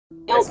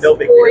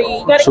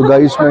So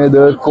guys, मैं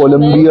इधर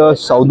Columbia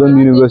Southern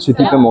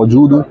University पे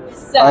मौजूद हूँ,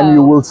 and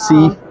you will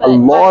see a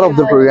lot of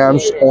the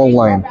programs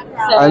online.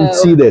 And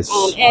see this,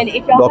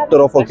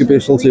 Doctor of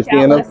Occupational Safety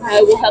and Health,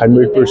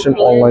 100%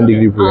 online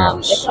degree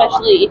programs.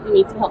 Especially if you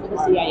need some help with the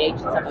CIH and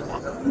stuff like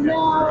that.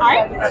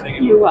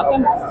 Alright, you're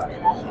welcome.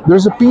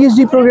 There's a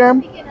PhD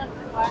program.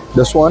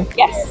 This one?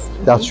 Yes.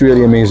 That's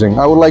really amazing.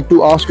 I would like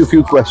to ask you a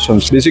few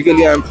questions.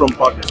 Basically, I'm from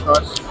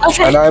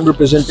Pakistan, and I'm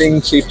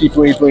representing Safety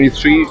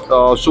 2023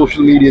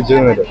 social media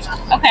journalist.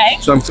 Okay.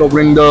 So I'm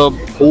covering the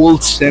whole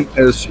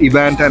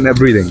event and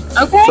everything.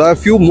 Okay. So I have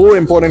a few more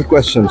important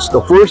questions.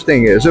 The first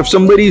thing is, if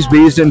somebody is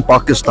based in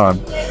Pakistan,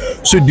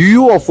 so do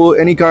you offer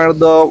any kind of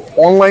the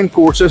online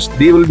courses?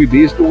 They will be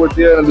based over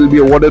there and will be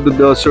awarded with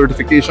the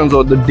certifications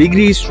or the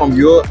degrees from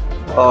your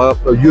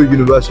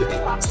university.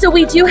 So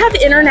we do have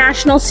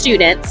international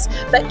students,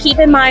 but keep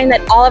in mind that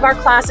all of our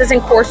classes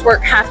and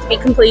coursework have to be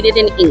completed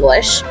in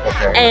English.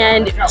 Okay.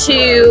 And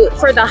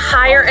for the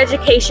higher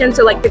education,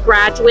 so like the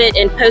graduate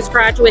and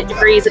postgraduate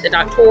degrees at the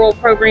doctoral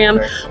program,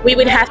 we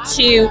would have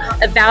to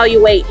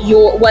evaluate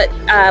what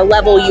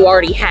level you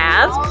already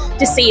have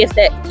to see if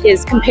that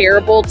is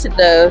comparable to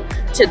the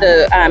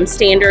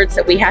standards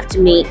that we have to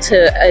meet to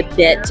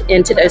admit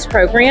into those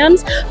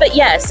programs. But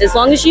yes, as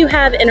long as you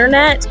have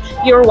internet,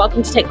 you're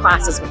welcome to take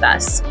classes with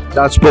us.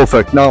 That's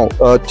perfect. Now,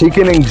 take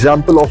an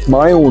example of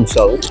my own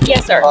self.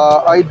 Yes, sir.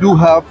 I do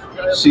have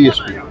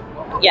CSP.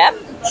 Yep.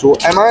 So,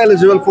 am I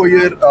eligible for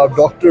your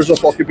Doctors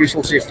of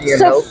Occupational Safety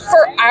and Health? So,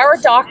 for our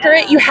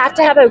doctorate, you have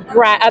to have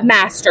a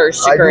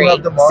master's degree. I do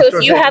have the master's so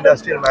if you in have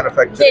industrial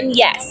manufacturing. Then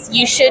yes,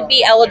 you should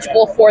be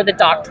eligible for the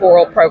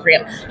doctoral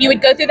program. You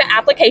would go through the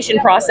application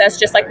process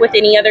just like with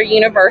any other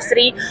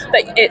university,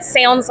 but it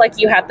sounds like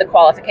you have the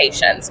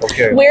qualifications.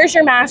 Okay. Where's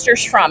your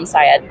master's from,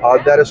 Syed?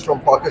 That is from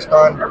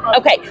Pakistan.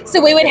 Okay,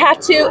 so we would have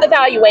to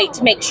evaluate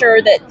to make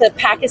sure that the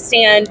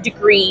Pakistan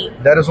degree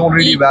that is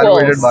already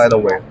evaluated, by the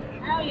way.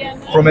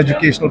 From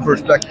educational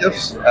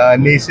perspectives,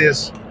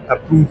 NACE's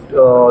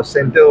approved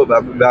center of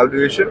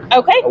evaluation.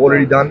 Okay. I've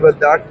already done with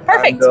that.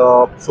 Perfect.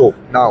 And, so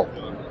now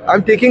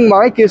I'm taking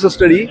my case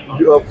study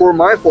for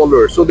my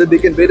followers so that they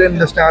can better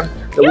understand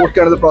what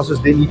kind of the process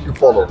they need to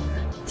follow.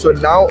 So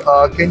now,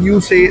 can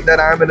you say that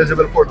I am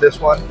eligible for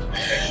this one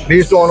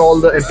based on all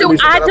the information?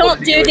 So I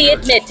don't do the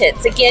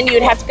admittance. Again,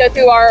 you'd have to go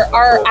through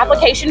our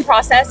application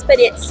process, but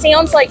it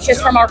sounds like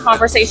just from our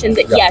conversation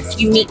that yes,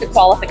 you meet the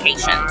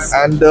qualifications.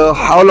 And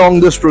how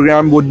long this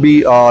program would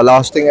be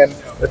lasting, and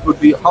it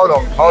would be how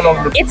long?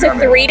 It's a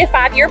 3 to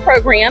 5 year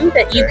program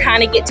that you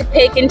kind of get to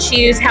pick and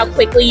choose how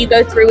quickly you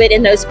go through it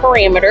in those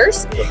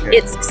parameters. Okay.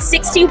 It's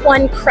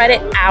 61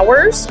 credit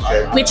hours,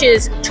 which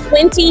is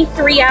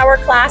 23-hour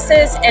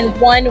classes and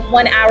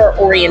one hour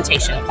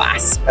orientation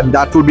class. And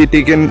that would be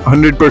taken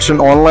 100%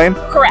 online?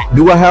 Correct.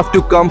 Do I have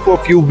to come for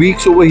a few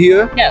weeks over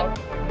here? No.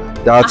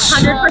 That's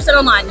 100%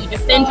 online. You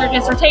defend your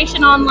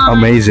dissertation online.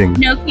 Amazing.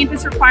 No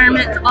campus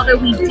requirements, although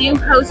we do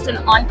host an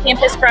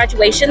on-campus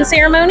graduation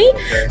ceremony.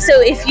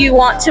 So if you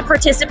want to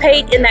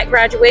participate in that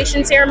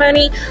graduation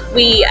ceremony,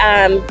 we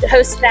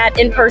host that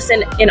in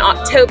person in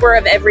October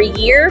of every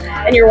year,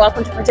 and you're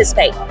welcome to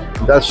participate.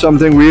 That's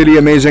something really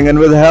amazing, and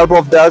with the help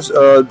of that,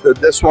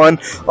 this one,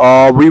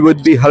 we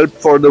would be helped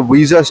for the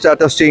visa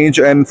status change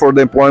and for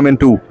the employment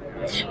too.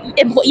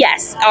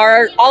 Yes,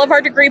 all of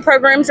our degree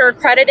programs are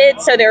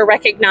accredited, so they're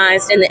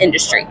recognized in the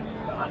industry.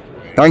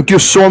 Thank you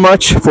so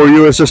much for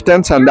your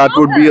assistance, and that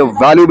would be a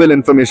valuable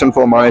information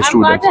for my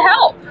students. I'm glad to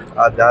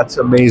help. That's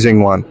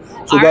amazing one.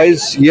 So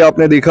guys, ये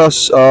आपने देखा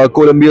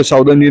Columbia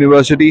Southern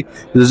University.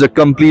 This is a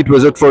complete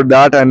visit for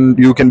that, and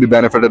you can be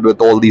benefited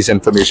with all these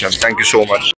information. Thank you so much.